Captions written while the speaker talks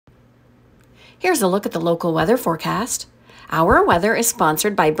Here's a look at the local weather forecast. Our weather is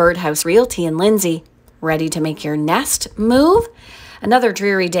sponsored by Birdhouse Realty in Lindsay. Ready to make your nest move? Another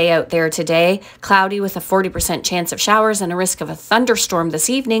dreary day out there today. Cloudy with a 40% chance of showers and a risk of a thunderstorm this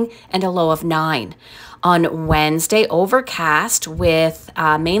evening and a low of 9. On Wednesday, overcast with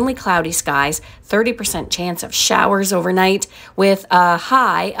mainly cloudy skies, 30% chance of showers overnight with a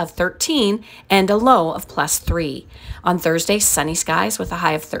high of 13 and a low of +3. On Thursday, sunny skies with a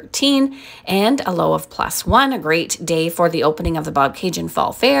high of 13 and a low of +1. A great day for the opening of the Bobcaygeon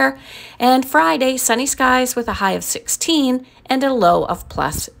Fall Fair. And Friday, sunny skies with a high of 16 and a low of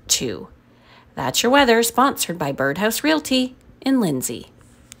 +2. That's your weather, sponsored by Birdhouse Realty in Lindsay.